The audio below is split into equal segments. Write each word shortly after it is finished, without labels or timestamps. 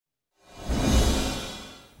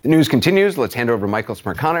The news continues. Let's hand over to Michael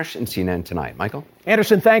Smerconish in CNN Tonight. Michael?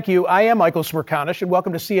 Anderson, thank you. I am Michael Smerconish, and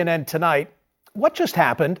welcome to CNN Tonight. What just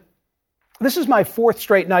happened? This is my fourth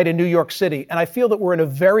straight night in New York City, and I feel that we're in a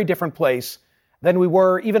very different place than we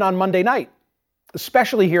were even on Monday night,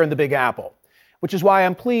 especially here in the Big Apple, which is why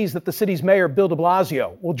I'm pleased that the city's mayor, Bill de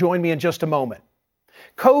Blasio, will join me in just a moment.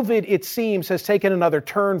 COVID, it seems, has taken another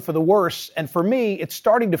turn for the worse, and for me, it's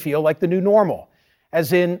starting to feel like the new normal,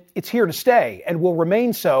 as in it's here to stay and will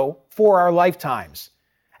remain so for our lifetimes.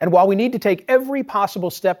 And while we need to take every possible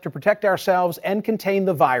step to protect ourselves and contain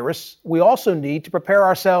the virus, we also need to prepare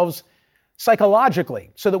ourselves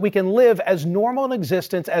psychologically so that we can live as normal an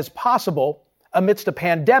existence as possible amidst a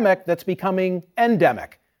pandemic that's becoming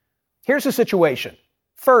endemic. Here's the situation.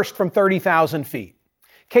 First, from 30,000 feet.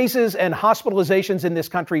 Cases and hospitalizations in this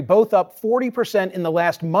country both up 40% in the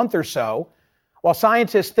last month or so. While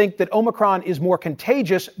scientists think that Omicron is more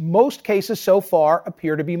contagious, most cases so far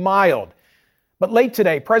appear to be mild. But late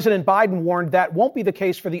today, President Biden warned that won't be the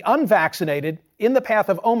case for the unvaccinated in the path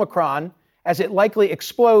of Omicron, as it likely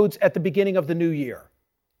explodes at the beginning of the new year.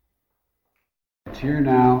 It's here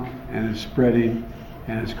now, and it's spreading,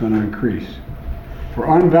 and it's going to increase.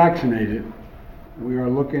 For unvaccinated, we are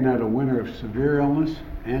looking at a winter of severe illness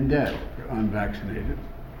and death for unvaccinated.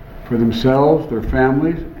 For themselves, their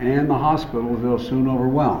families, and the hospitals they'll soon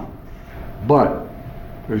overwhelm. But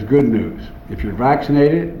there's good news. If you're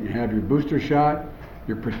vaccinated, you have your booster shot,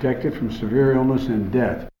 you're protected from severe illness and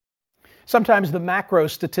death. Sometimes the macro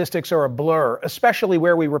statistics are a blur, especially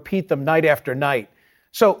where we repeat them night after night.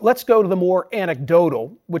 So let's go to the more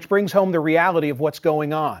anecdotal, which brings home the reality of what's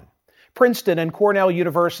going on. Princeton and Cornell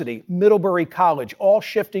University, Middlebury College, all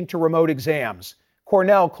shifting to remote exams.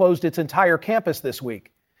 Cornell closed its entire campus this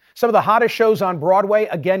week. Some of the hottest shows on Broadway,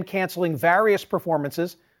 again canceling various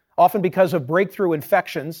performances, often because of breakthrough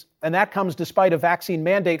infections, and that comes despite a vaccine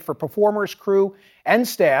mandate for performers, crew, and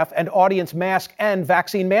staff, and audience mask and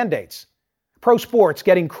vaccine mandates. Pro sports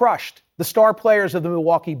getting crushed. The star players of the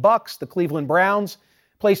Milwaukee Bucks, the Cleveland Browns,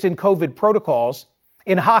 placed in COVID protocols.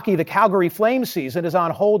 In hockey, the Calgary Flames season is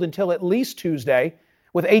on hold until at least Tuesday,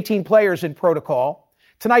 with 18 players in protocol.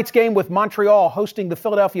 Tonight's game with Montreal hosting the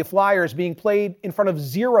Philadelphia Flyers being played in front of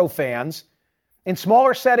 0 fans. In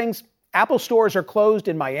smaller settings, Apple stores are closed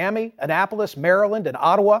in Miami, Annapolis, Maryland, and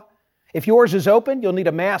Ottawa. If yours is open, you'll need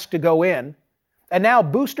a mask to go in. And now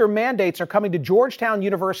booster mandates are coming to Georgetown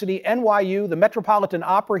University, NYU, the Metropolitan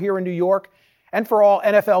Opera here in New York, and for all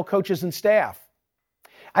NFL coaches and staff.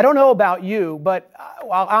 I don't know about you, but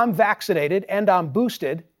while I'm vaccinated and I'm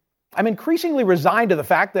boosted, I'm increasingly resigned to the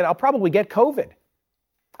fact that I'll probably get COVID.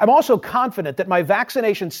 I'm also confident that my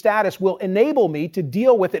vaccination status will enable me to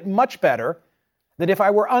deal with it much better than if I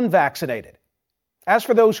were unvaccinated. As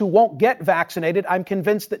for those who won't get vaccinated, I'm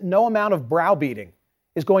convinced that no amount of browbeating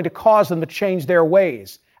is going to cause them to change their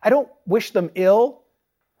ways. I don't wish them ill,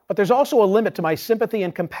 but there's also a limit to my sympathy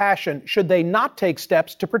and compassion should they not take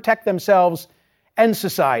steps to protect themselves and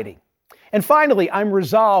society. And finally, I'm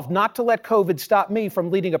resolved not to let COVID stop me from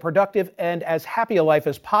leading a productive and as happy a life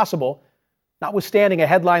as possible, notwithstanding a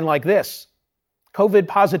headline like this. COVID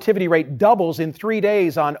positivity rate doubles in 3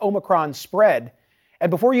 days on Omicron spread.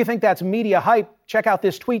 And before you think that's media hype, check out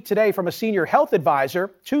this tweet today from a senior health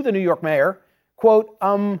advisor to the New York mayor. Quote,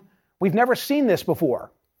 we've never seen this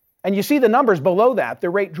before. And you see the numbers below that,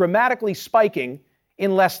 the rate dramatically spiking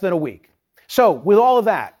in less than a week. So with all of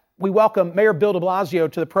that, we welcome Mayor Bill de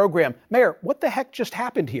Blasio to the program. Mayor, what the heck just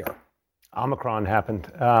happened here? Omicron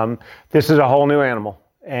happened. This is a whole new animal.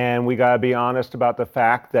 And we got to be honest about the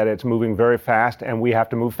fact that it's moving very fast and we have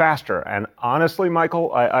to move faster. And honestly,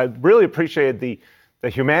 Michael, I really appreciated the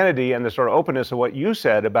humanity and the sort of openness of what you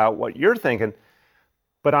said about what you're thinking.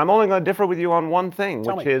 But I'm only going to differ with you on one thing,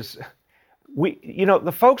 which is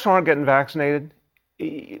the folks who aren't getting vaccinated,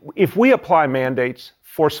 if we apply mandates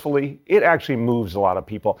forcefully, it actually moves a lot of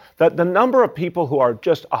people. The number of people who are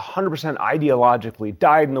just 100% ideologically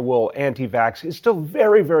dyed-in-the-wool anti-vax is still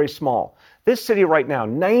very, very small. This city right now,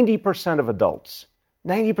 90% of adults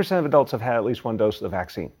have had at least one dose of the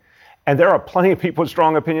vaccine. And there are plenty of people with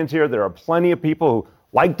strong opinions here. There are plenty of people who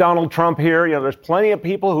like Donald Trump here. There's plenty of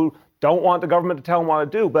people who don't want the government to tell them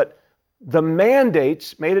what to do. But the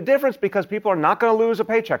mandates made a difference because people are not going to lose a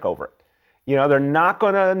paycheck over it. They're not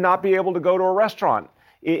going to not be able to go to a restaurant.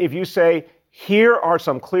 If you say, here are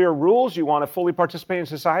some clear rules, you want to fully participate in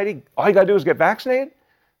society, all you got to do is get vaccinated,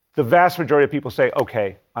 the vast majority of people say,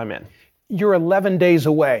 okay, I'm in. You're 11 days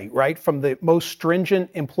away, right, from the most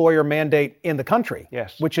stringent employer mandate in the country.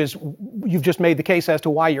 Yes. Which is, you've just made the case as to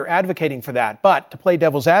why you're advocating for that. But to play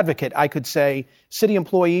devil's advocate, I could say city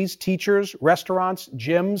employees, teachers, restaurants,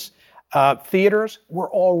 gyms, Theaters were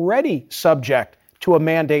already subject to a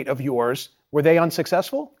mandate of yours. Were they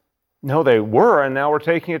unsuccessful? No, they were, and now we're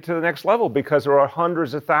taking it to the next level because there are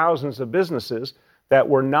hundreds of thousands of businesses that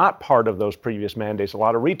were not part of those previous mandates. A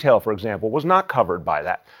lot of retail, for example, was not covered by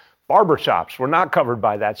that. Barbershops were not covered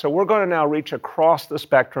by that. So we're going to now reach across the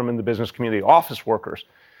spectrum in the business community, office workers.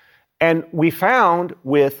 And we found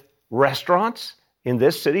with restaurants in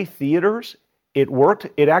this city, theaters, it worked.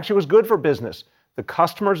 It actually was good for business. The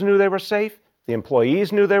customers knew they were safe. The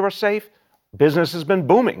employees knew they were safe. Business has been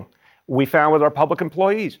booming. We found with our public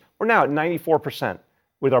employees, we're now at 94%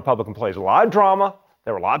 with our public employees. A lot of drama.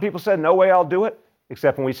 There were a lot of people said, no way I'll do it,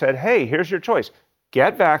 except when we said, hey, here's your choice.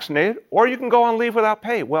 Get vaccinated, or you can go on leave without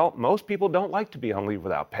pay. Well, most people don't like to be on leave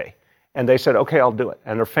without pay. And they said, okay, I'll do it.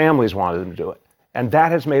 And their families wanted them to do it. And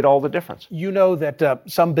that has made all the difference. You know that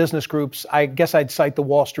some business groups, I guess I'd cite the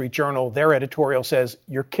Wall Street Journal, their editorial says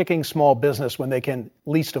you're kicking small business when they can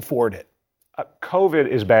least afford it. COVID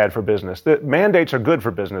is bad for business. The mandates are good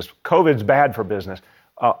for business. COVID's bad for business.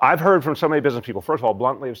 I've heard from so many business people, first of all,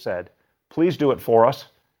 bluntly have said, please do it for us.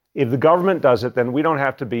 If the government does it, then we don't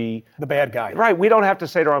have to be the bad guy. Right. We don't have to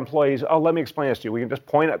say to our employees, oh, let me explain this to you. We can just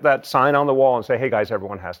point at that sign on the wall and say, hey, guys,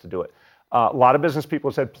 everyone has to do it. A lot of business people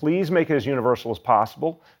have said, please make it as universal as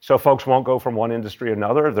possible so folks won't go from one industry to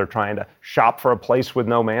another if they're trying to shop for a place with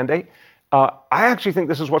no mandate. I actually think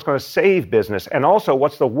this is what's going to save business. And also,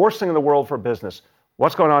 what's the worst thing in the world for business?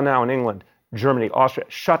 What's going on now in England, Germany, Austria?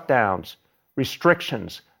 Shutdowns,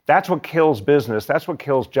 restrictions. That's what kills business. That's what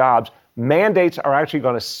kills jobs. Mandates are actually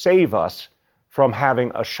going to save us from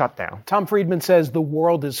having a shutdown. Tom Friedman says the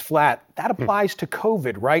world is flat. That applies to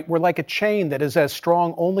COVID, right? We're like a chain that is as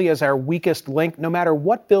strong only as our weakest link. No matter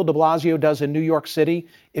what Bill de Blasio does in New York City,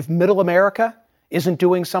 if middle America isn't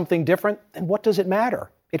doing something different, then what does it matter?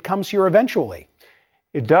 It comes here eventually.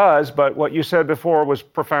 It does, but what you said before was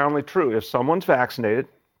profoundly true. If someone's vaccinated,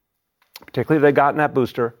 particularly if they've gotten that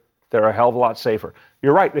booster, they're a hell of a lot safer.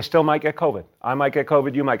 You're right, they still might get COVID. I might get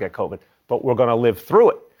COVID, you might get COVID, but we're going to live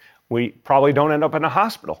through it. We probably don't end up in a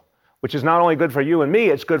hospital, which is not only good for you and me,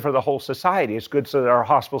 it's good for the whole society. It's good so that our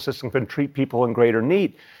hospital system can treat people in greater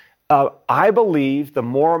need. I believe the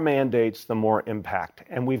more mandates, the more impact.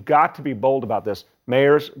 And we've got to be bold about this.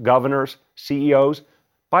 Mayors, governors, CEOs,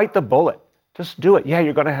 bite the bullet. Just do it. Yeah,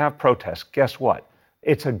 you're going to have protests. Guess what?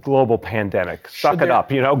 It's a global pandemic. Suck it up,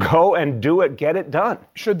 go and do it, get it done.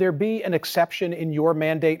 Should there be an exception in your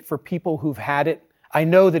mandate for people who've had it? I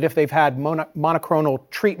know that if they've had monoclonal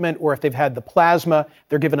treatment or if they've had the plasma,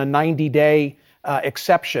 they're given a 90-day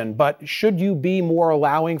exception. But should you be more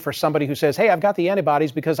allowing for somebody who says, hey, I've got the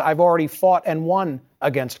antibodies because I've already fought and won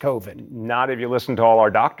against COVID? Not if you listen to all our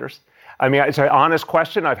doctors. I mean, it's an honest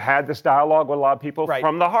question. I've had this dialogue with a lot of people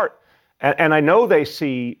from the heart. And I know they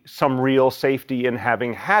see some real safety in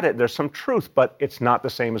having had it. There's some truth, but it's not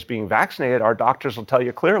the same as being vaccinated. Our doctors will tell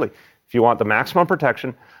you clearly, if you want the maximum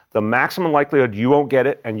protection, the maximum likelihood you won't get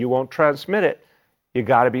it and you won't transmit it, you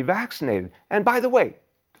got to be vaccinated. And by the way,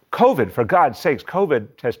 COVID, for God's sakes,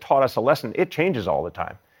 COVID has taught us a lesson. It changes all the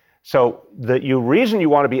time. So the reason you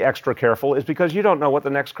want to be extra careful is because you don't know what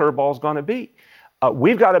the next curveball is going to be.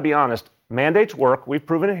 We've got to be honest. Mandates work. We've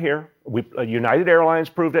proven it here. United Airlines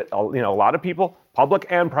proved it. A lot of people, public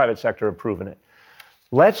and private sector, have proven it.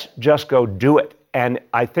 Let's just go do it. And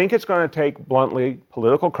I think it's going to take, bluntly,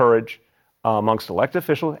 political courage amongst elected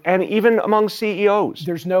officials and even among CEOs.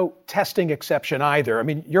 There's no testing exception either. I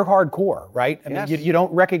mean, you're hardcore, right? I mean, you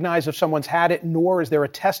don't recognize if someone's had it, nor is there a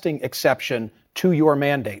testing exception to your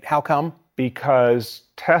mandate. How come? Because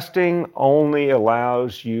testing only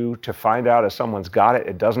allows you to find out if someone's got it.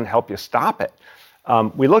 It doesn't help you stop it.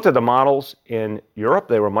 We looked at the models in Europe.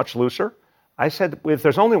 They were much looser. I said, if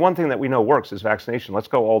there's only one thing that we know works is vaccination, let's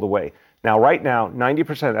go all the way. Now, right now,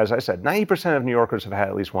 90%, as I said, 90% of New Yorkers have had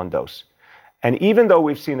at least one dose. And even though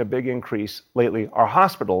we've seen a big increase lately, our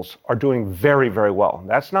hospitals are doing very, very well.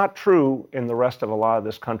 That's not true in the rest of a lot of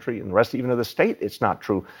this country, and the rest even of the state, it's not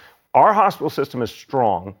true. Our hospital system is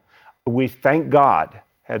strong. We, thank God,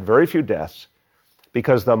 had very few deaths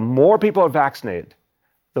because the more people are vaccinated,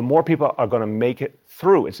 the more people are going to make it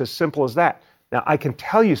through. It's as simple as that. Now, I can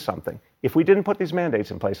tell you something. If we didn't put these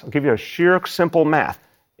mandates in place, I'll give you a sheer simple math.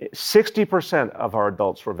 60% of our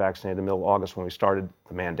adults were vaccinated in the middle of August when we started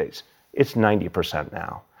the mandates. It's 90%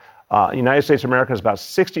 now. United States of America is about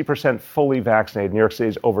 60% fully vaccinated. New York City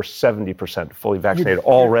is over 70% fully vaccinated,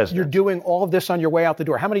 all residents. You're doing all of this on your way out the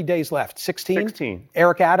door. How many days left? 16? 16.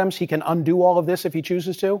 Eric Adams, he can undo all of this if he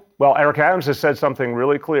chooses to? Well, Eric Adams has said something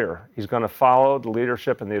really clear. He's going to follow the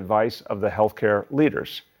leadership and the advice of the healthcare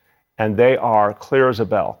leaders. And they are clear as a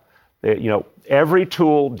bell. Every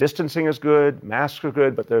tool, distancing is good, masks are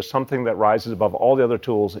good, but there's something that rises above all the other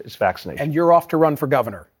tools, it's vaccination. And you're off to run for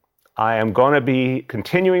governor. I am going to be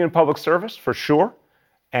continuing in public service for sure.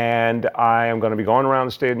 And I am going to be going around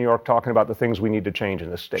the state of New York talking about the things we need to change in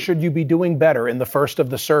this state. Should you be doing better in the first of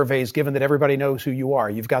the surveys, given that everybody knows who you are?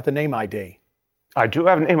 You've got the name ID. I do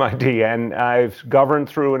have a name ID, and I've governed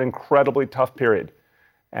through an incredibly tough period.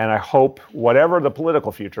 And I hope, whatever the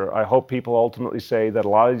political future, I hope people ultimately say that a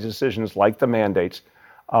lot of these decisions, like the mandates,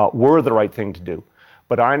 were the right thing to do.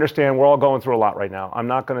 But I understand we're all going through a lot right now. I'm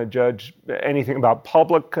not going to judge anything about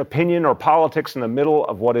public opinion or politics in the middle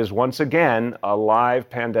of what is, once again, a live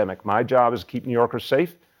pandemic. My job is to keep New Yorkers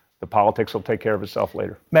safe. The politics will take care of itself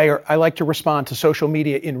later. Mayor, I like to respond to social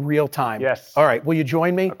media in real time. Yes. All right. Will you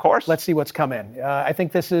join me? Of course. Let's see what's come in. I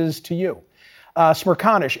think this is to you.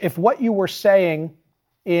 Smerconish, if what you were saying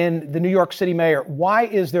in the New York City mayor, why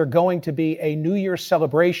is there going to be a New Year's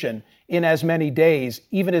celebration in as many days,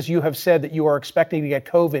 even as you have said that you are expecting to get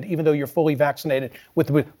COVID, even though you're fully vaccinated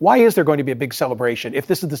why is there going to be a big celebration if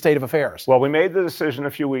this is the state of affairs? Well, we made the decision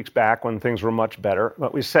a few weeks back when things were much better,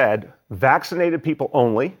 but we said vaccinated people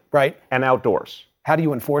only, right, and outdoors. How do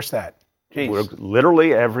you enforce that? Jeez. We're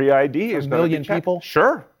literally every ID is going to be checked. 1 million people?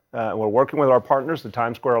 Sure. We're working with our partners, the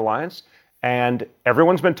Times Square Alliance, and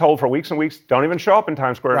everyone's been told for weeks and weeks, don't even show up in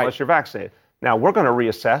Times Square unless you're vaccinated. Now, we're going to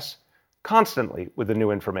reassess constantly with the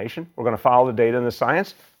new information. We're going to follow the data and the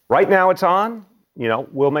science. Right now it's on.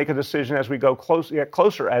 We'll make a decision as we get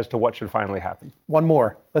closer as to what should finally happen. One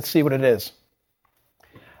more. Let's see what it is.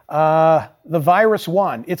 The virus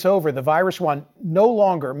won. It's over. The virus won. No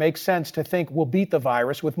longer makes sense to think we'll beat the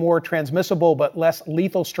virus with more transmissible but less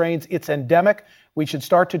lethal strains. It's endemic. We should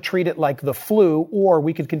start to treat it like the flu, or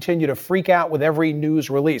we could continue to freak out with every news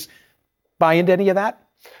release. Buy into any of that?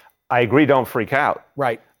 I agree. Don't freak out.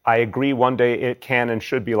 Right. I agree one day it can and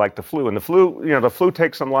should be like the flu. And the flu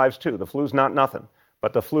takes some lives too. The flu's not nothing.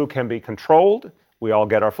 But the flu can be controlled. We all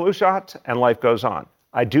get our flu shots and life goes on.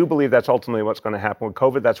 I do believe that's ultimately what's going to happen with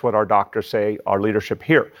COVID. That's what our doctors say, our leadership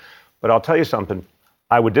here. But I'll tell you something.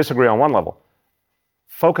 I would disagree on one level.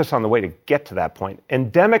 Focus on the way to get to that point.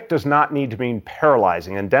 Endemic does not need to mean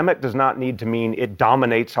paralyzing. Endemic does not need to mean it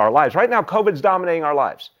dominates our lives. Right now, COVID's dominating our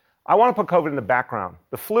lives. I want to put COVID in the background.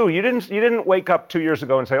 The flu, you didn't wake up 2 years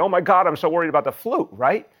ago and say, oh my God, I'm so worried about the flu,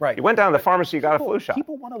 right? Right. You went down to the pharmacy, you got a flu shot.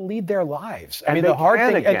 People want to lead their lives. And the hard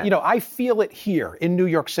thing, again. I feel it here in New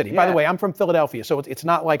York City. Yeah. By the way, I'm from Philadelphia, so it's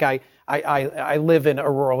not like I live in a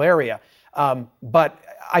rural area. But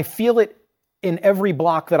I feel it in every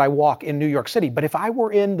block that I walk in New York City. But if I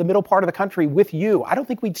were in the middle part of the country with you, I don't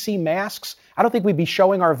think we'd see masks. I don't think we'd be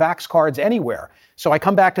showing our vax cards anywhere. So I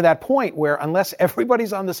come back to that point where unless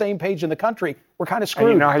everybody's on the same page in the country, we're kind of screwed.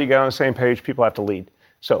 And you know how you get on the same page? People have to lead.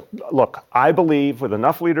 So look, I believe with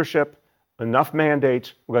enough leadership, enough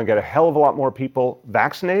mandates, we're going to get a hell of a lot more people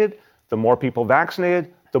vaccinated. The more people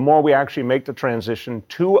vaccinated, the more we actually make the transition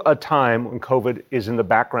to a time when COVID is in the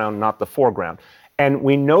background, not the foreground. And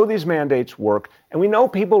we know these mandates work, and we know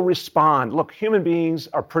people respond. Look, human beings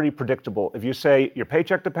are pretty predictable. If you say your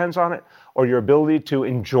paycheck depends on it, or your ability to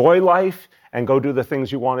enjoy life and go do the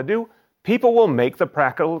things you want to do, people will make the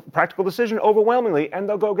practical decision overwhelmingly, and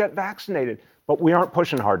they'll go get vaccinated. But we aren't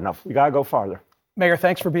pushing hard enough. We got to go farther. Mayor,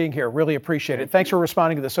 thanks for being here. Really appreciate it. Thanks for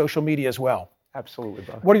responding to the social media as well. Absolutely,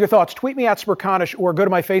 brother. What are your thoughts? Tweet me at Smerconish or go to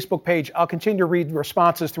my Facebook page. I'll continue to read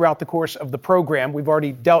responses throughout the course of the program. We've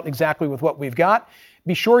already dealt exactly with what we've got.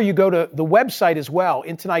 Be sure you go to the website as well.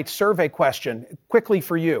 In tonight's survey question, quickly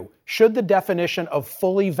for you, should the definition of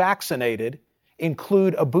fully vaccinated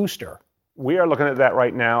include a booster? We are looking at that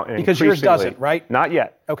right now. And because yours doesn't, right? Not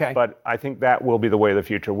yet. Okay. But I think that will be the way of the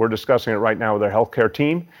future. We're discussing it right now with our healthcare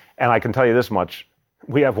team. And I can tell you this much.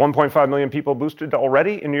 We have 1.5 million people boosted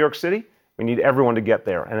already in New York City. We need everyone to get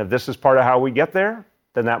there. And if this is part of how we get there,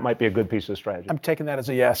 then that might be a good piece of strategy. I'm taking that as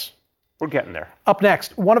a yes. We're getting there. Up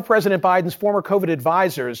next, one of President Biden's former COVID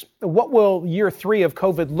advisors. What will year 3 of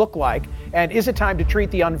COVID look like? And is it time to treat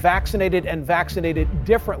the unvaccinated and vaccinated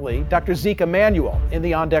differently? Dr. Zeke Emanuel in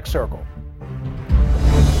the On Deck Circle.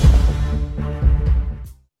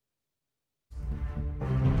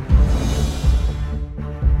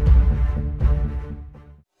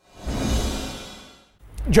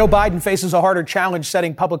 Joe Biden faces a harder challenge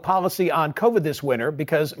setting public policy on COVID this winter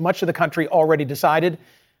because much of the country already decided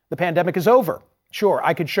the pandemic is over. Sure,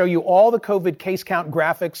 I could show you all the COVID case count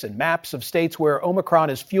graphics and maps of states where Omicron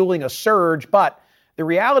is fueling a surge, but the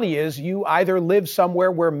reality is you either live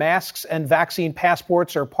somewhere where masks and vaccine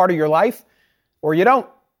passports are part of your life, or you don't.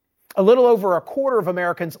 A little over a quarter of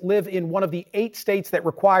Americans live in one of the 8 states that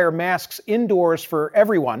require masks indoors for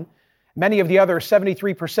everyone. Many of the other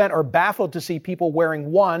 73% are baffled to see people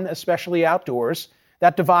wearing one, especially outdoors.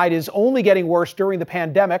 That divide is only getting worse during the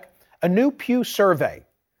pandemic. A new Pew survey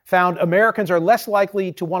found Americans are less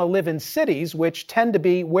likely to want to live in cities, which tend to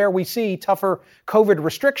be where we see tougher COVID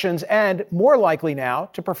restrictions, and more likely now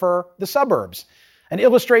to prefer the suburbs. An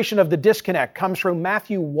illustration of the disconnect comes from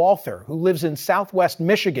Matthew Walther, who lives in Southwest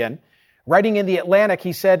Michigan. Writing in The Atlantic,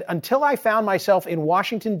 he said, "Until I found myself in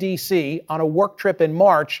Washington, D.C. on a work trip in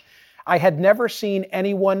March, I had never seen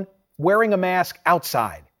anyone wearing a mask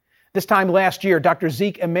outside." This time last year, Dr.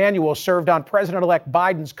 Zeke Emanuel served on President-elect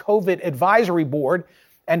Biden's COVID advisory board,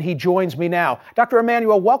 and he joins me now. Dr.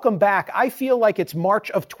 Emanuel, welcome back. I feel like it's March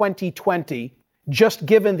of 2020, just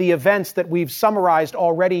given the events that we've summarized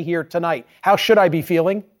already here tonight. How should I be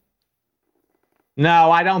feeling?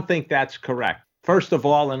 No, I don't think that's correct. First of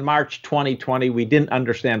all, in March 2020, we didn't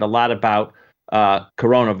understand a lot about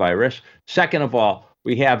coronavirus. Second of all,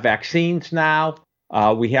 we have vaccines now.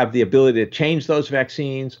 We have the ability to change those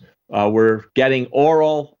vaccines. We're getting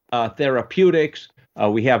oral therapeutics.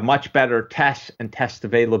 We have much better tests and test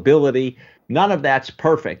availability. None of that's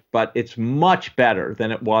perfect, but it's much better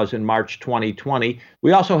than it was in March 2020.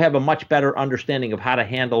 We also have a much better understanding of how to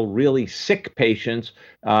handle really sick patients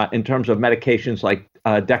in terms of medications like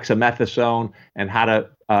dexamethasone and how to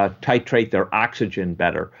titrate their oxygen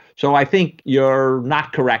better. So I think you're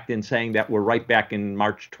not correct in saying that we're right back in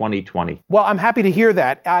March 2020. Well, I'm happy to hear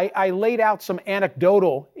that. I laid out some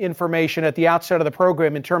anecdotal information at the outset of the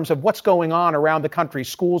program in terms of what's going on around the country,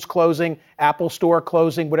 schools closing, Apple Store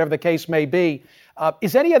closing, whatever the case may be.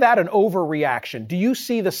 Is any of that an overreaction? Do you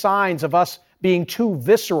see the signs of us being too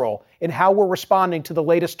visceral in how we're responding to the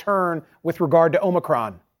latest turn with regard to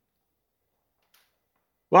Omicron?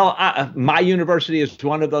 Well, my university is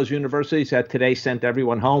one of those universities that today sent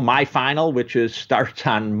everyone home. My final, which starts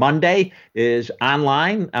on Monday, is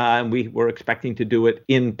online, and we were expecting to do it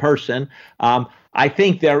in person. I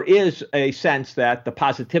think there is a sense that the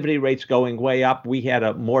positivity rate's going way up. We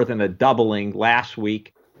had more than a doubling last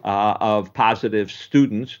week of positive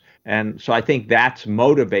students, and so I think that's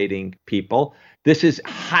motivating people. This is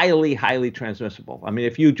highly, highly transmissible. I mean,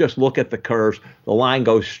 if you just look at the curves, the line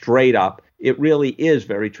goes straight up. It really is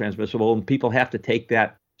very transmissible, and people have to take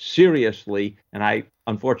that seriously. And I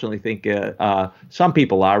unfortunately think some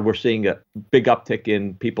people are. We're seeing a big uptick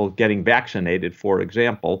in people getting vaccinated, for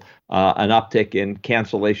example, an uptick in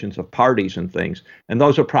cancellations of parties and things. And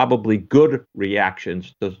those are probably good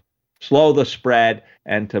reactions to slow the spread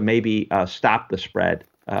and to maybe stop the spread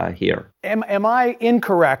here. Am I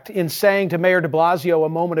incorrect in saying to Mayor de Blasio a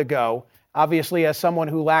moment ago, obviously as someone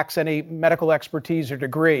who lacks any medical expertise or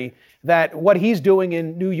degree, that what he's doing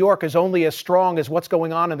in New York is only as strong as what's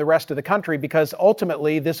going on in the rest of the country, because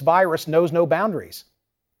ultimately this virus knows no boundaries?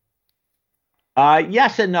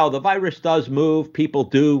 Yes and no. The virus does move. People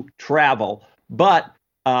do travel. But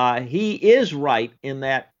he is right in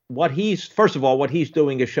that first of all, what he's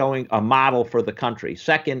doing is showing a model for the country.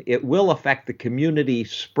 Second, it will affect the community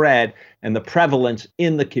spread and the prevalence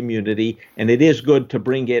in the community, and it is good to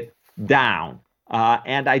bring it down.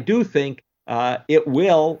 And I do think it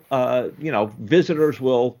will, visitors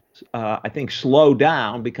will, I think, slow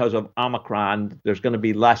down because of Omicron. There's going to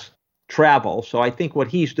be less travel. So I think what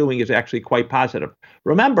he's doing is actually quite positive.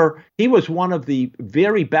 Remember, he was one of the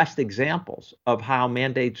very best examples of how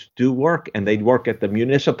mandates do work, and they work at the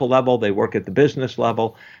municipal level, they work at the business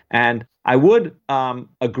level. And I would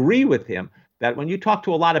agree with him that when you talk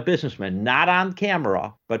to a lot of businessmen, not on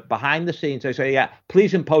camera, but behind the scenes, they say, yeah,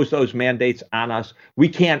 please impose those mandates on us. We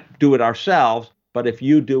can't do it ourselves, but if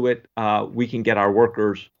you do it, we can get our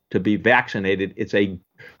workers to be vaccinated.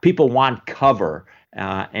 People want cover,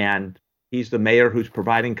 and he's the mayor who's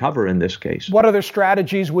providing cover in this case. What other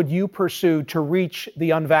strategies would you pursue to reach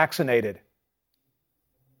the unvaccinated?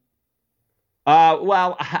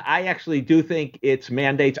 Well, I actually do think it's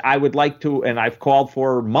mandates. I would like to, and I've called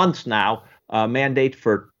for months now, mandate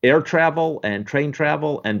for air travel and train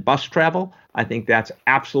travel and bus travel. I think that's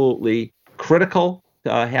absolutely critical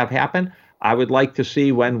to have happen. I would like to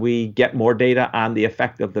see, when we get more data on the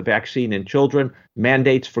effect of the vaccine in children,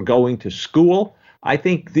 mandates for going to school. I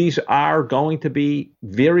think these are going to be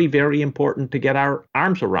very, very important to get our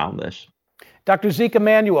arms around this. Dr. Zeke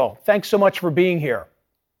Emanuel, thanks so much for being here.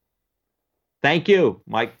 Thank you,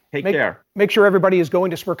 Mike. Take care. Make sure everybody is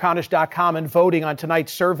going to smerconish.com and voting on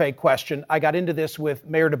tonight's survey question. I got into this with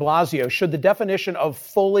Mayor de Blasio. Should the definition of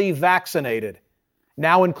fully vaccinated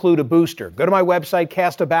now include a booster? Go to my website,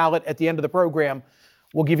 cast a ballot. At the end of the program,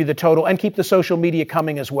 we'll give you the total, and keep the social media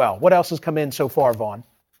coming as well. What else has come in so far, Vaughn?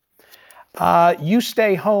 You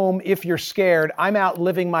stay home if you're scared. I'm out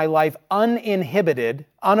living my life uninhibited,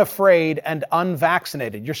 unafraid, and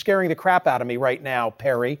unvaccinated. You're scaring the crap out of me right now,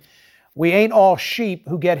 Perry. We ain't all sheep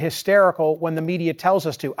who get hysterical when the media tells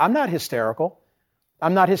us to. I'm not hysterical.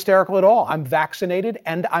 I'm not hysterical at all. I'm vaccinated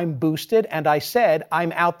and I'm boosted. And I said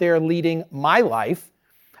I'm out there leading my life,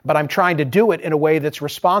 but I'm trying to do it in a way that's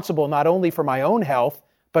responsible not only for my own health,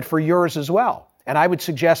 but for yours as well. And I would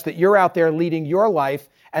suggest that you're out there leading your life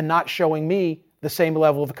and not showing me the same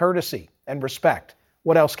level of courtesy and respect.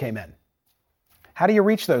 What else came in? How do you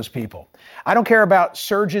reach those people? I don't care about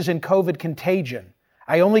surges in COVID contagion.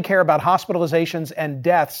 I only care about hospitalizations and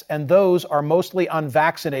deaths, and those are mostly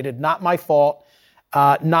unvaccinated. Not my fault,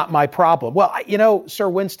 not my problem. Well, Sir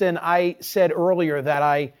Winston, I said earlier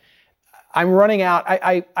that I'm running out.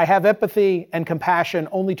 I have empathy and compassion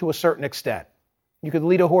only to a certain extent. You could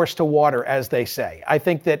lead a horse to water, as they say. I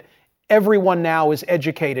think that everyone now is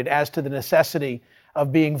educated as to the necessity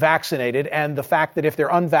of being vaccinated and the fact that if they're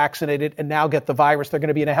unvaccinated and now get the virus, they're going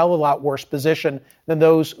to be in a hell of a lot worse position than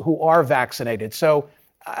those who are vaccinated. So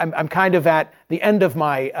I'm kind of at the end of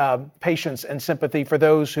my patience and sympathy for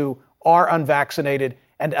those who are unvaccinated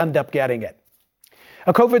and end up getting it.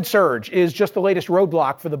 A COVID surge is just the latest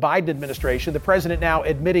roadblock for the Biden administration. The president now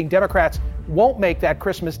admitting Democrats won't make that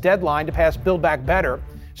Christmas deadline to pass Build Back Better.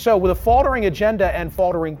 So with a faltering agenda and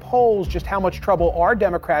faltering polls, just how much trouble are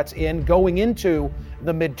Democrats in going into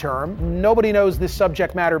the midterm? Nobody knows this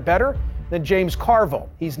subject matter better than James Carville.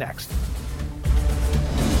 He's next.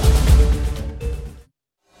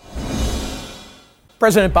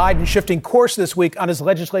 President Biden shifting course this week on his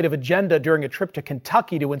legislative agenda during a trip to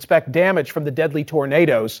Kentucky to inspect damage from the deadly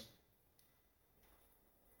tornadoes.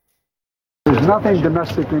 There's nothing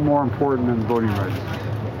domestically more important than voting rights.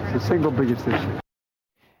 It's the single biggest issue.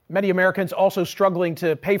 Many Americans also struggling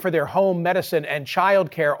to pay for their home, medicine, and child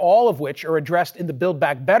care, all of which are addressed in the Build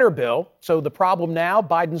Back Better bill. So the problem now,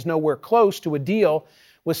 Biden's nowhere close to a deal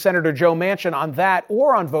with Senator Joe Manchin on that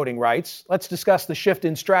or on voting rights. Let's discuss the shift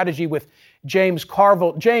in strategy with James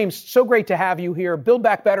Carville. James, so great to have you here. Build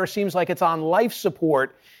Back Better seems like it's on life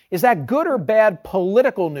support. Is that good or bad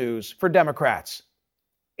political news for Democrats?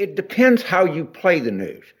 It depends how you play the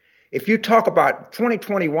news. If you talk about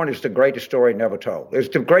 2021 is the greatest story never told. It's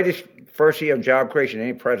the greatest first year of job creation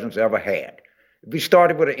any president's ever had. We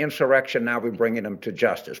started with an insurrection, now we're bringing them to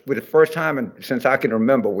justice. We're the first time since I can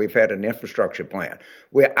remember we've had an infrastructure plan.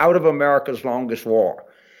 We're out of America's longest war.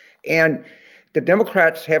 And the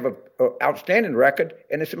Democrats have an outstanding record.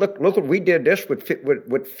 And they said, look, we did this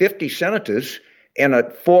with 50 senators and a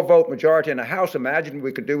 4-vote majority in the House. Imagine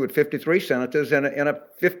we could do with 53 senators and a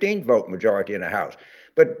 15-vote majority in the House.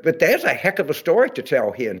 But there's a heck of a story to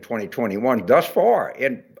tell here in 2021 thus far.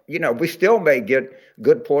 And, we still may get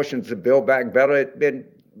good portions of Build Back Better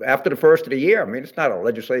after the first of the year. I mean, it's not a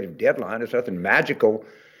legislative deadline. There's nothing magical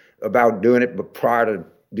about doing it prior to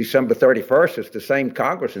December 31st. It's the same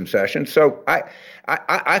Congress in session. So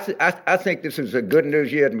I think this is a good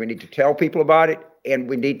news year, and we need to tell people about it. And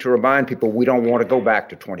we need to remind people we don't want to go back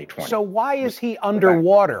to 2020. So why is he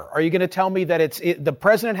underwater? Are you going to tell me that the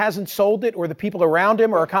president hasn't sold it or the people around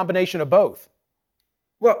him or a combination of both?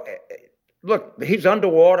 Well, look, he's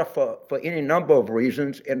underwater for any number of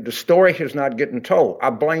reasons, and the story is not getting told.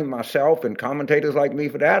 I blame myself and commentators like me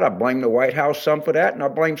for that. I blame the White House some for that, and I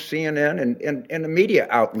blame CNN and the media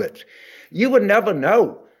outlets. You would never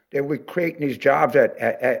know that we're creating these jobs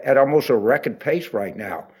at almost a record pace right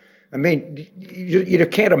now. I mean, you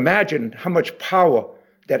can't imagine how much power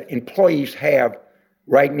that employees have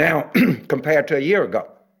right now compared to a year ago.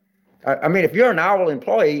 I mean, if you're an hourly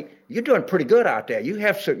employee, you're doing pretty good out there. You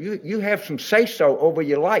have some say-so over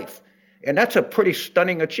your life, and that's a pretty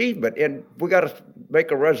stunning achievement. And we got to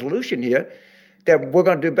make a resolution here that we're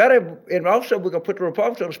going to do better, and also we're going to put the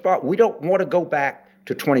Republicans on the spot. We don't want to go back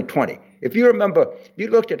to 2020. If you remember, you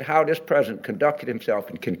looked at how this president conducted himself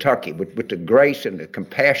in Kentucky with the grace and the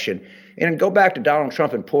compassion, and go back to Donald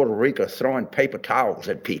Trump in Puerto Rico throwing paper towels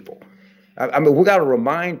at people. I mean, we got to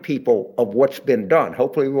remind people of what's been done.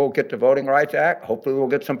 Hopefully we'll get the Voting Rights Act. Hopefully we'll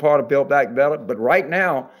get some part of Build Back Better. But right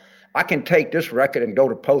now, I can take this record and go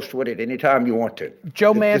to post with it anytime you want to.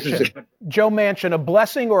 Joe Manchin, a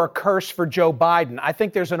blessing or a curse for Joe Biden? I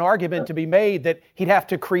think there's an argument to be made that he'd have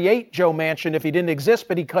to create Joe Manchin if he didn't exist,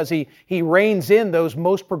 but because he reins in those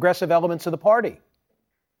most progressive elements of the party.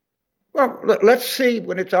 Well, let's see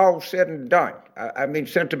when it's all said and done. I mean,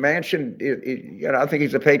 Senator Manchin, I think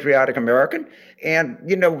he's a patriotic American. And,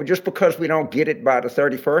 just because we don't get it by the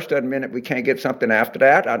 31st doesn't mean that we can't get something after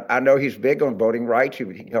that. I know he's big on voting rights.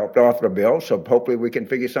 He helped author a bill, so hopefully we can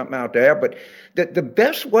figure something out there. But the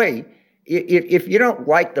best way if you don't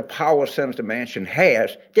like the power Senator Manchin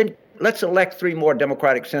has, then let's elect 3 more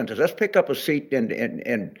Democratic senators. Let's pick up a seat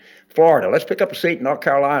in Florida. Let's pick up a seat in North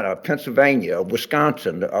Carolina, Pennsylvania,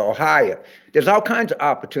 Wisconsin, Ohio. There's all kinds of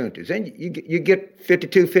opportunities. And you get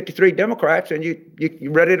 52, 53 Democrats, and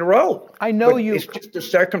you're ready to roll. I know but it's just the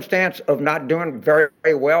circumstance of not doing very,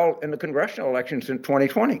 very well in the congressional elections in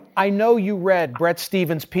 2020. I know you read Bret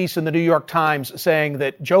Stephens' piece in the New York Times saying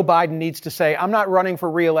that Joe Biden needs to say, I'm not running for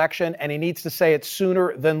re-election, and he needs to say it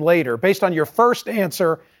sooner than later. Based on your first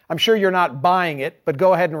answer, I'm sure you're not buying it, but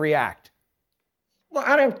go ahead and react. Well,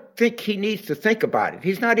 I don't think he needs to think about it.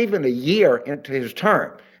 He's not even a year into his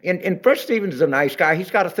term. And Bret Stephens is a nice guy. He's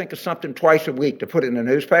got to think of something twice a week to put in the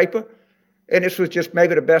newspaper. And this was just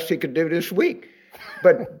maybe the best he could do this week.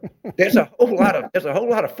 But there's a whole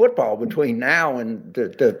lot of football between now and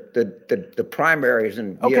the primaries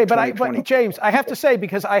in year 2020. But James, I have to say,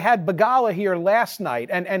 because I had Begala here last night,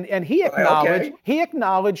 and he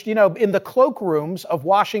acknowledged, in the cloakrooms of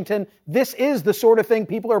Washington, this is the sort of thing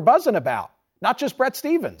people are buzzing about, not just Bret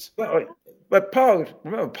Stephens. Well, but Paul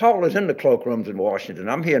is in the cloakrooms in Washington.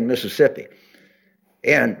 I'm here in Mississippi.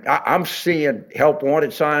 And I'm seeing help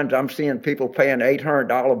wanted signs. I'm seeing people paying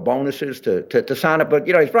 $800 bonuses to sign up. But,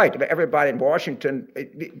 he's right. Everybody in Washington,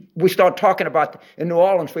 we start talking about, in New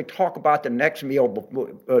Orleans, we talk about the next meal,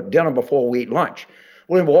 dinner before we eat lunch.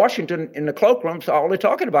 Well, in Washington, in the cloakrooms, all they're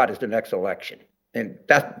talking about is the next election. And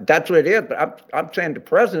that's what it is. But I'm saying the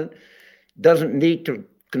president doesn't need to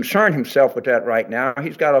concern himself with that right now.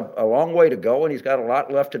 He's got a long way to go, and he's got a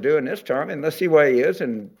lot left to do in this term, and let's see where he is.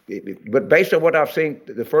 But based on what I've seen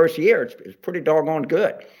the first year, it's pretty doggone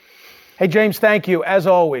good. Hey, James, thank you, as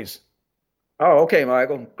always. Oh, okay,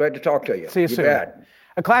 Michael. Great to talk to you. See you soon. Bet.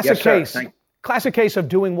 A classic case of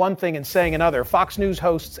doing one thing and saying another. Fox News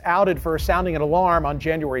hosts outed for sounding an alarm on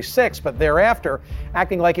January 6th, but thereafter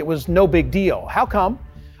acting like it was no big deal. How come?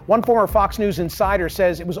 One former Fox News insider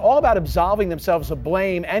says it was all about absolving themselves of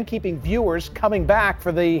blame and keeping viewers coming back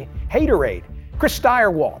for the haterade. Chris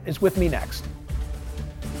Steyerwalt is with me next.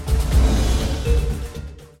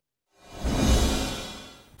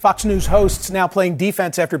 Fox News hosts now playing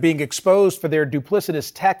defense after being exposed for their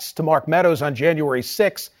duplicitous texts to Mark Meadows on January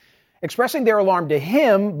 6th, expressing their alarm to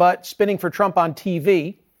him, but spinning for Trump on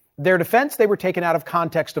TV. Their defense, they were taken out of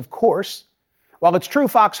context, of course. While it's true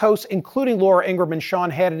Fox hosts, including Laura Ingraham and Sean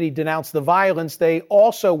Hannity, denounced the violence, they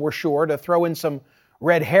also were sure to throw in some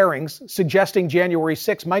red herrings, suggesting January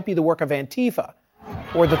 6th might be the work of Antifa,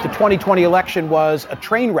 or that the 2020 election was a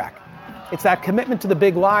train wreck. It's that commitment to the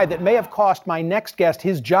big lie that may have cost my next guest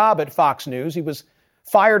his job at Fox News. He was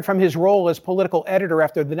fired from his role as political editor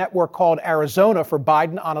after the network called Arizona for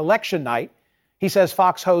Biden on election night. He says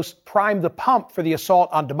Fox hosts primed the pump for the assault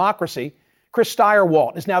on democracy. Chris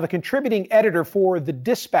Steyerwalt is now the contributing editor for The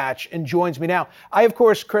Dispatch and joins me now. I, of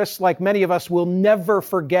course, Chris, like many of us, will never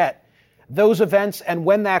forget those events and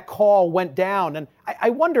when that call went down. And I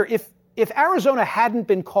wonder if Arizona hadn't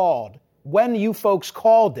been called when you folks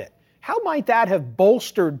called it, how might that have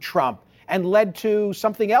bolstered Trump and led to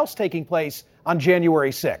something else taking place on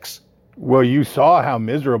January 6th? Well, you saw how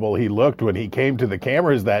miserable he looked when he came to the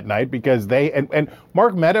cameras that night because and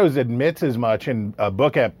Mark Meadows admits as much in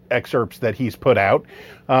book excerpts that he's put out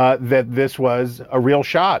that this was a real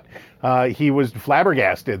shot. He was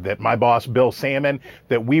flabbergasted that my boss, Bill Salmon,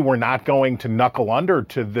 that we were not going to knuckle under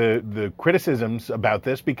to the criticisms about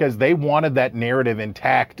this because they wanted that narrative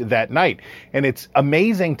intact that night. And it's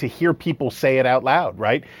amazing to hear people say it out loud,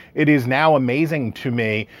 right? It is now amazing to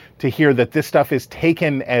me to hear that this stuff is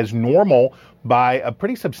taken as normal by a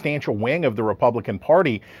pretty substantial wing of the Republican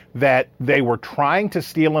Party, that they were trying to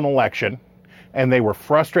steal an election and they were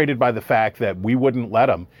frustrated by the fact that we wouldn't let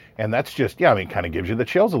them. And that's just, kind of gives you the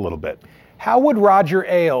chills a little bit. How would Roger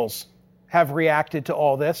Ailes have reacted to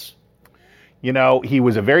all this? He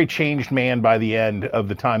was a very changed man by the end of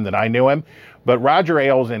the time that I knew him. But Roger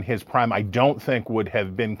Ailes in his prime, I don't think would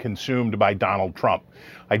have been consumed by Donald Trump.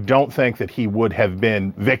 I don't think that he would have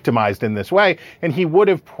been victimized in this way, and he would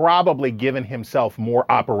have probably given himself more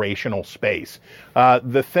operational space.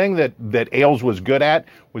 The thing that Ailes was good at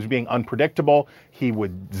was being unpredictable. He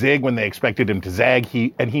would zig when they expected him to zag.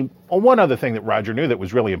 One other thing that Roger knew that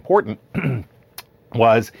was really important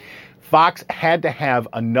was Fox had to have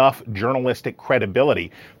enough journalistic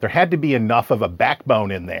credibility. There had to be enough of a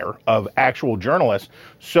backbone in there of actual journalists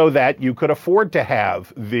so that you could afford to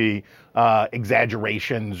have the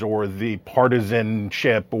exaggerations or the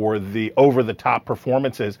partisanship or the over-the-top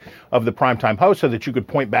performances of the primetime host so that you could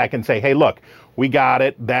point back and say, hey, look, we got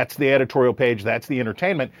it. That's the editorial page. That's the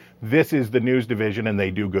entertainment. This is the news division, and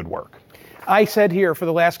they do good work. I said here for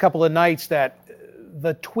the last couple of nights that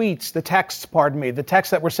the tweets, the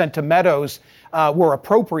texts that were sent to Meadows were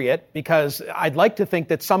appropriate, because I'd like to think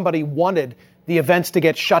that somebody wanted the events to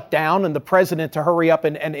get shut down and the president to hurry up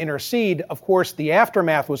and intercede. Of course, the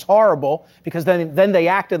aftermath was horrible, because then they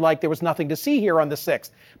acted like there was nothing to see here on the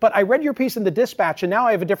 6th. But I read your piece in the Dispatch, and now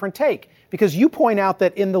I have a different take, because you point out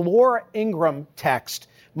that in the Laura Ingraham text,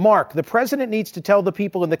 Mark, the president needs to tell the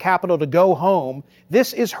people in the Capitol to go home.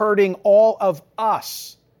 This is hurting all of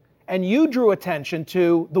us. And you drew attention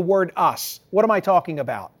to the word us. What am I talking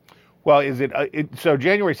about? Well, so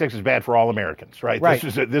January 6th is bad for all Americans, right? Right.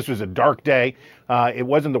 This was a dark day. It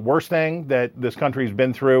wasn't the worst thing that this country's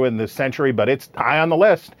been through in this century, but it's high on the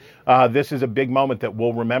list. This is a big moment that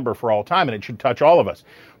we'll remember for all time, and it should touch all of us.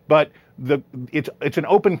 But it's an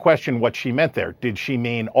open question what she meant there. Did she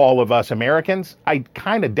mean all of us Americans? I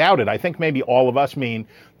kind of doubt it. I think maybe all of us mean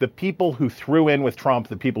the people who threw in with Trump,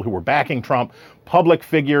 the people who were backing Trump, public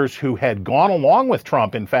figures who had gone along with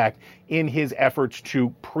Trump, in fact, in his efforts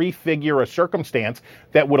to prefigure a circumstance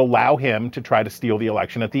that would allow him to try to steal the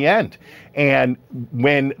election at the end. And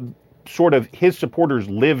when sort of his supporters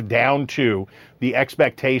lived down to the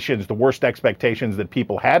expectations, the worst expectations that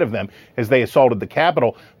people had of them as they assaulted the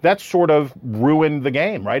Capitol, that sort of ruined the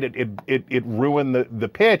game, right? It ruined the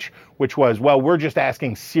pitch, which was, well, we're just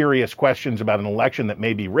asking serious questions about an election that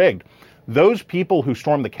may be rigged. Those people who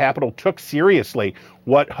stormed the Capitol took seriously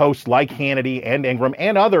what hosts like Hannity and Ingraham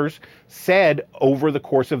and others said over the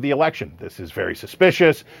course of the election. This is very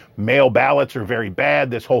suspicious. Mail ballots are very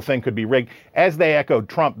bad. This whole thing could be rigged. As they echoed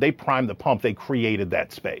Trump, they primed the pump. They created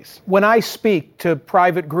that space. When I speak to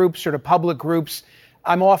private groups or to public groups,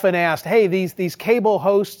 I'm often asked, hey, these cable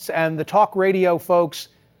hosts and the talk radio folks,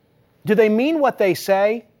 do they mean what they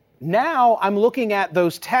say? Now I'm looking at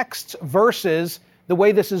those texts versus the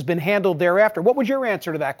way this has been handled thereafter. What would your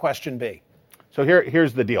answer to that question be? So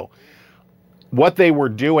here's the deal. What they were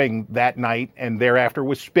doing that night and thereafter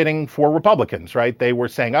was spitting for Republicans, right? They were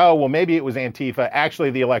saying, oh, well, maybe it was Antifa.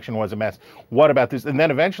 Actually, the election was a mess. What about this? And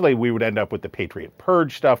then eventually we would end up with the Patriot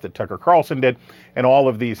Purge stuff that Tucker Carlson did and all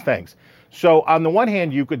of these things. So on the one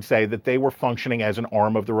hand, you could say that they were functioning as an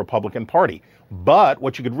arm of the Republican Party. But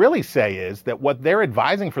what you could really say is that what they're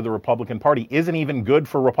advising for the Republican Party isn't even good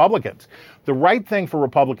for Republicans. The right thing for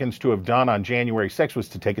Republicans to have done on January 6th was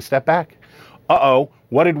to take a step back.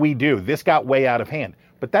 What did we do? This got way out of hand.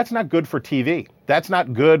 But that's not good for TV. That's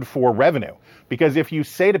not good for revenue. Because if you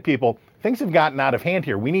say to people, things have gotten out of hand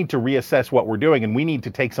here, we need to reassess what we're doing and we need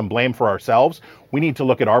to take some blame for ourselves. We need to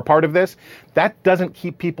look at our part of this. That doesn't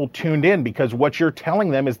keep people tuned in, because what you're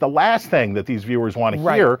telling them is the last thing that these viewers want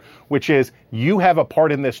to hear, which is you have a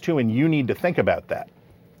part in this too and you need to think about that.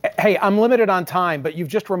 Hey, I'm limited on time, but you've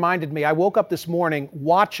just reminded me. I woke up this morning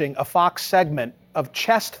watching a Fox segment of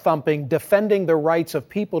chest thumping, defending the rights of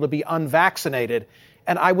people to be unvaccinated.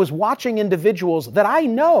 And I was watching individuals that I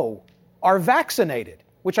know are vaccinated,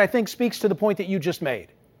 which I think speaks to the point that you just made.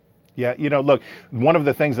 Yeah, look, one of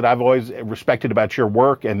the things that I've always respected about your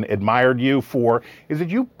work and admired you for is that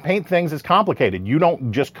you paint things as complicated. You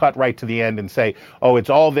don't just cut right to the end and say, oh, it's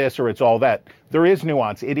all this or it's all that. There is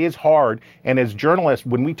nuance. It is hard. And as journalists,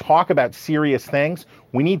 when we talk about serious things,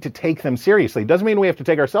 we need to take them seriously. It doesn't mean we have to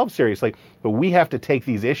take ourselves seriously, but we have to take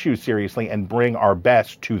these issues seriously and bring our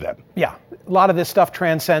best to them. Yeah, a lot of this stuff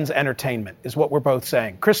transcends entertainment, is what we're both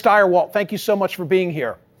saying. Chris Stirewalt, thank you so much for being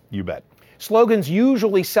here. You bet. Slogans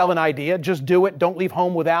usually sell an idea, just do it, don't leave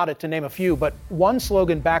home without it, to name a few. But one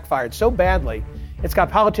slogan backfired so badly, it's got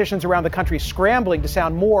politicians around the country scrambling to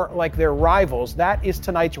sound more like their rivals. That is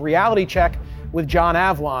tonight's reality check with John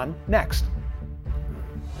Avlon, next.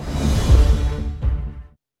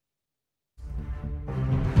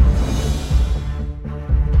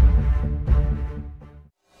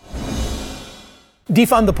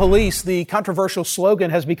 Defund the police, the controversial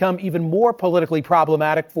slogan, has become even more politically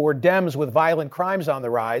problematic for Dems with violent crimes on the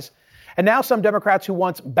rise. And now some Democrats who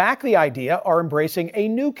once backed the idea are embracing a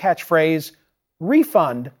new catchphrase,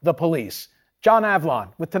 refund the police. John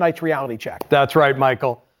Avlon with tonight's reality check. That's right,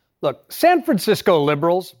 Michael. Look, San Francisco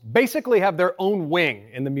liberals basically have their own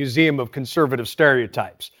wing in the Museum of Conservative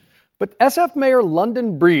Stereotypes. But SF Mayor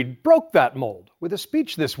London Breed broke that mold with a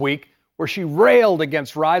speech this week where she railed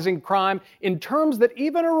against rising crime in terms that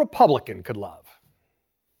even a Republican could love.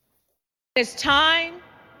 It's time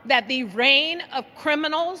that the reign of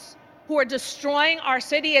criminals who are destroying our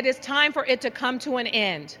city, it is time for it to come to an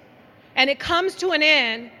end. And it comes to an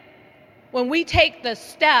end when we take the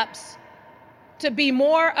steps to be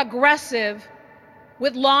more aggressive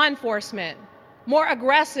with law enforcement, more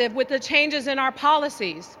aggressive with the changes in our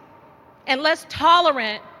policies, and less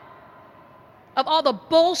tolerant of all the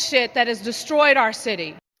bullshit that has destroyed our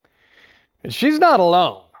city. And she's not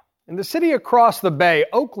alone. In the city across the bay,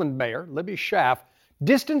 Oakland Mayor Libby Schaaf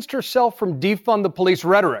distanced herself from defund the police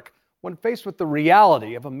rhetoric when faced with the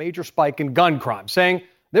reality of a major spike in gun crime, saying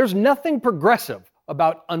there's nothing progressive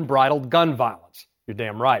about unbridled gun violence. You're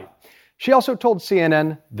damn right. She also told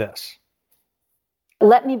CNN this.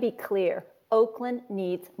 Let me be clear. Oakland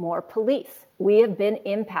needs more police. We have been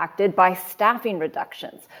impacted by staffing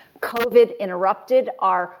reductions. COVID interrupted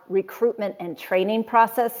our recruitment and training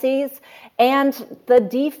processes, and the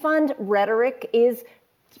defund rhetoric is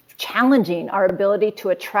challenging our ability to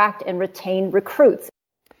attract and retain recruits.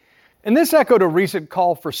 And this echoed a recent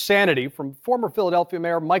call for sanity from former Philadelphia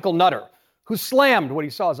Mayor Michael Nutter, who slammed what he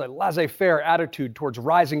saw as a laissez-faire attitude towards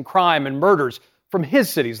rising crime and murders from his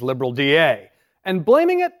city's liberal DA, and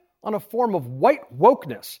blaming it on a form of white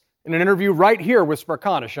wokeness in an interview right here with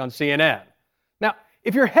Smerconish on CNN. Now,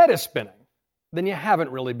 if your head is spinning, then you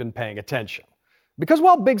haven't really been paying attention. Because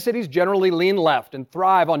while big cities generally lean left and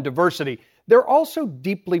thrive on diversity, they're also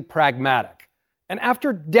deeply pragmatic. And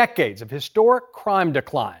after decades of historic crime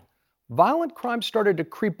decline, violent crime started to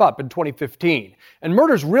creep up in 2015, and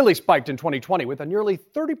murders really spiked in 2020 with a nearly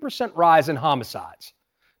 30% rise in homicides.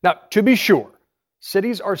 Now, to be sure,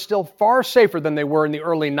 cities are still far safer than they were in the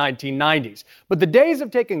early 1990s, but the days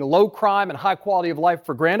of taking low crime and high quality of life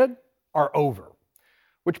for granted are over.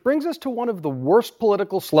 Which brings us to one of the worst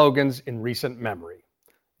political slogans in recent memory: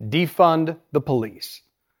 defund the police.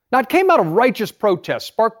 Now, it came out of righteous protests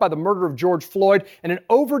sparked by the murder of George Floyd and an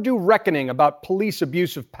overdue reckoning about police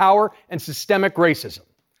abuse of power and systemic racism.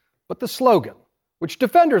 But the slogan, which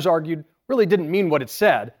defenders argued really didn't mean what it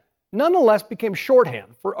said, nonetheless became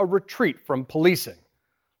shorthand for a retreat from policing.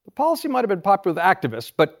 The policy might have been popular with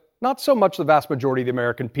activists, but not so much the vast majority of the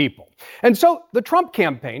American people. And so the Trump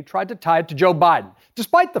campaign tried to tie it to Joe Biden,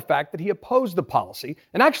 despite the fact that he opposed the policy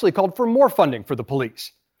and actually called for more funding for the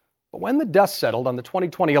police. But when the dust settled on the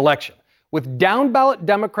 2020 election, with down-ballot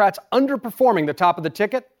Democrats underperforming the top of the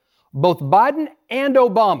ticket, both Biden and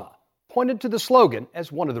Obama pointed to the slogan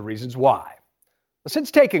as one of the reasons why.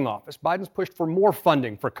 Since taking office, Biden's pushed for more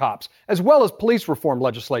funding for cops, as well as police reform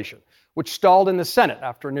legislation, which stalled in the Senate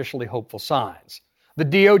after initially hopeful signs. The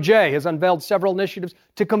DOJ has unveiled several initiatives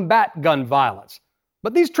to combat gun violence.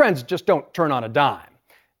 But these trends just don't turn on a dime.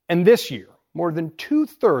 And this year, more than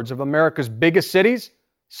 2/3 of America's biggest cities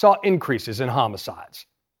saw increases in homicides.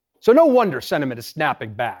 So no wonder sentiment is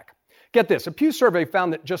snapping back. Get this, a Pew survey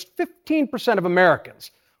found that just 15% of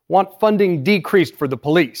Americans want funding decreased for the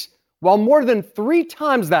police, while more than 3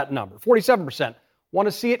 times that number, 47%, want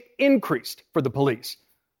to see it increased for the police.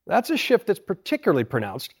 That's a shift that's particularly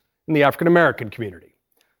pronounced in the African American community.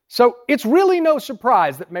 So it's really no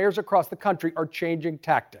surprise that mayors across the country are changing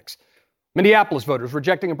tactics. Minneapolis voters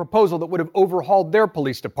rejecting a proposal that would have overhauled their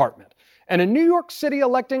police department, and in New York City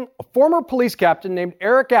electing a former police captain named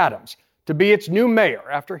Eric Adams to be its new mayor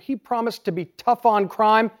after he promised to be tough on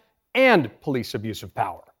crime and police abuse of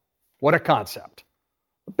power. What a concept.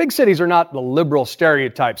 The big cities are not the liberal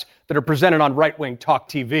stereotypes that are presented on right-wing talk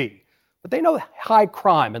TV, but they know high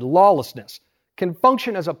crime and lawlessness can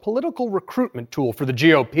function as a political recruitment tool for the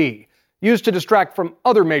GOP, used to distract from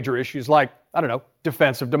other major issues like,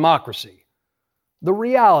 defense of democracy. The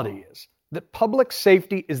reality is that public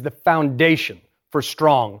safety is the foundation for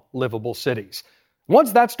strong, livable cities.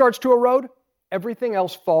 Once that starts to erode, everything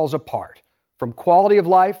else falls apart, from quality of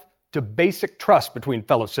life to basic trust between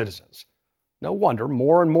fellow citizens. No wonder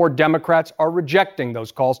more and more Democrats are rejecting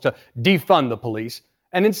those calls to defund the police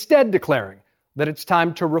and instead declaring that it's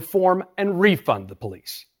time to reform and refund the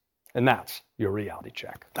police. And that's your reality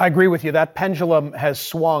check. I agree with you. That pendulum has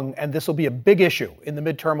swung, and this will be a big issue in the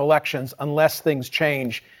midterm elections unless things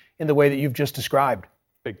change in the way that you've just described.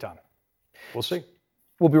 Big time. We'll see.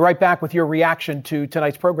 We'll be right back with your reaction to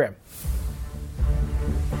tonight's program.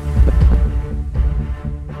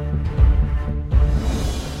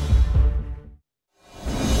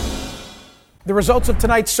 The results of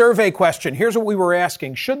tonight's survey question. Here's what we were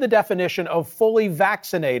asking. Should the definition of fully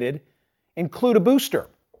vaccinated include a booster?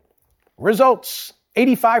 Results.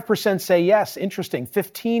 85% say yes. Interesting.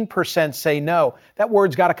 15% say no. That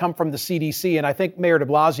word's got to come from the CDC, and I think Mayor de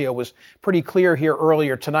Blasio was pretty clear here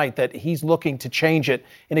earlier tonight that he's looking to change it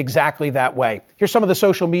in exactly that way. Here's some of the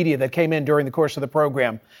social media that came in during the course of the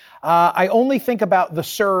program. I only think about the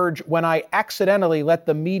surge when I accidentally let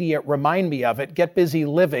the media remind me of it. Get busy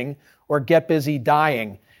living or get busy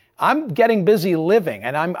dying. I'm getting busy living,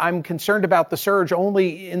 and I'm concerned about the surge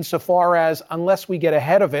only insofar as unless we get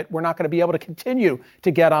ahead of it, we're not going to be able to continue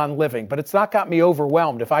to get on living. But it's not got me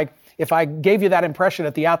overwhelmed. If I gave you that impression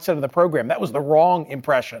at the outset of the program, that was the wrong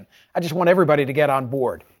impression. I just want everybody to get on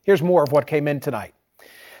board. Here's more of what came in tonight.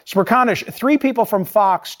 Smerconish, 3 people from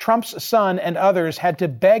Fox, Trump's son, and others had to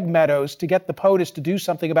beg Meadows to get the POTUS to do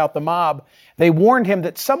something about the mob. They warned him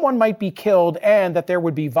that someone might be killed and that there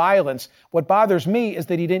would be violence. What bothers me is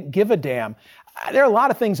that he didn't give a damn. There are a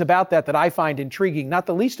lot of things about that I find intriguing, not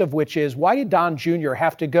the least of which is, why did Don Jr.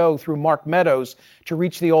 have to go through Mark Meadows to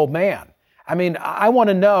reach the old man? I mean, I want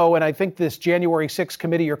to know, and I think this January 6th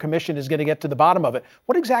committee or commission is going to get to the bottom of it.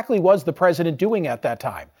 What exactly was the president doing at that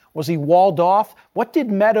time? Was he walled off? What did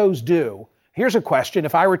Meadows do? Here's a question.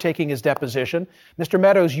 If I were taking his deposition, Mr.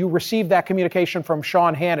 Meadows, you received that communication from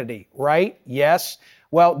Sean Hannity, right? Yes.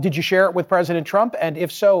 Well, did you share it with President Trump? And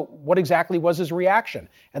if so, what exactly was his reaction?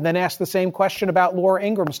 And then ask the same question about Laura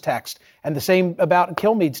Ingram's text and the same about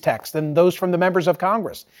Kilmeade's text and those from the members of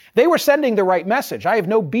Congress. They were sending the right message. I have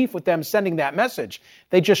no beef with them sending that message.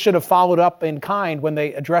 They just should have followed up in kind when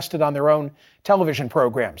they addressed it on their own television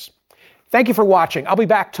programs. Thank you for watching. I'll be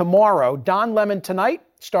back tomorrow. Don Lemon Tonight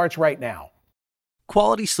starts right now.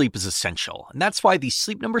 Quality sleep is essential, and that's why the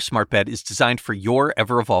Sleep Number Smart Bed is designed for your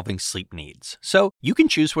ever-evolving sleep needs. So you can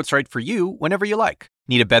choose what's right for you whenever you like.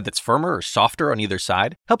 Need a bed that's firmer or softer on either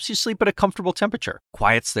side? Helps you sleep at a comfortable temperature.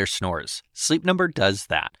 Quiets their snores. Sleep Number does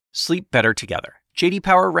that. Sleep better together. J.D.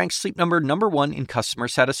 Power ranks Sleep Number #1 in customer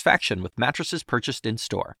satisfaction with mattresses purchased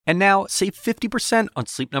in-store. And now, save 50% on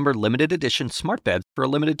Sleep Number Limited Edition Smart Beds for a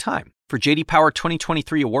limited time. For J.D. Power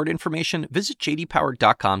 2023 award information, visit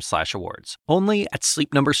jdpower.com/awards. Only at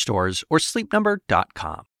Sleep Number stores or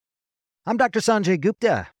sleepnumber.com. I'm Dr. Sanjay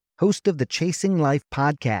Gupta, host of the Chasing Life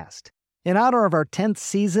podcast. In honor of our 10th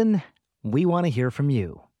season, we want to hear from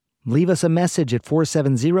you. Leave us a message at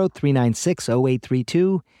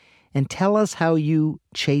 470-396-0832 and tell us how you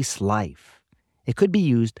chase life. It could be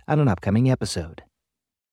used on an upcoming episode.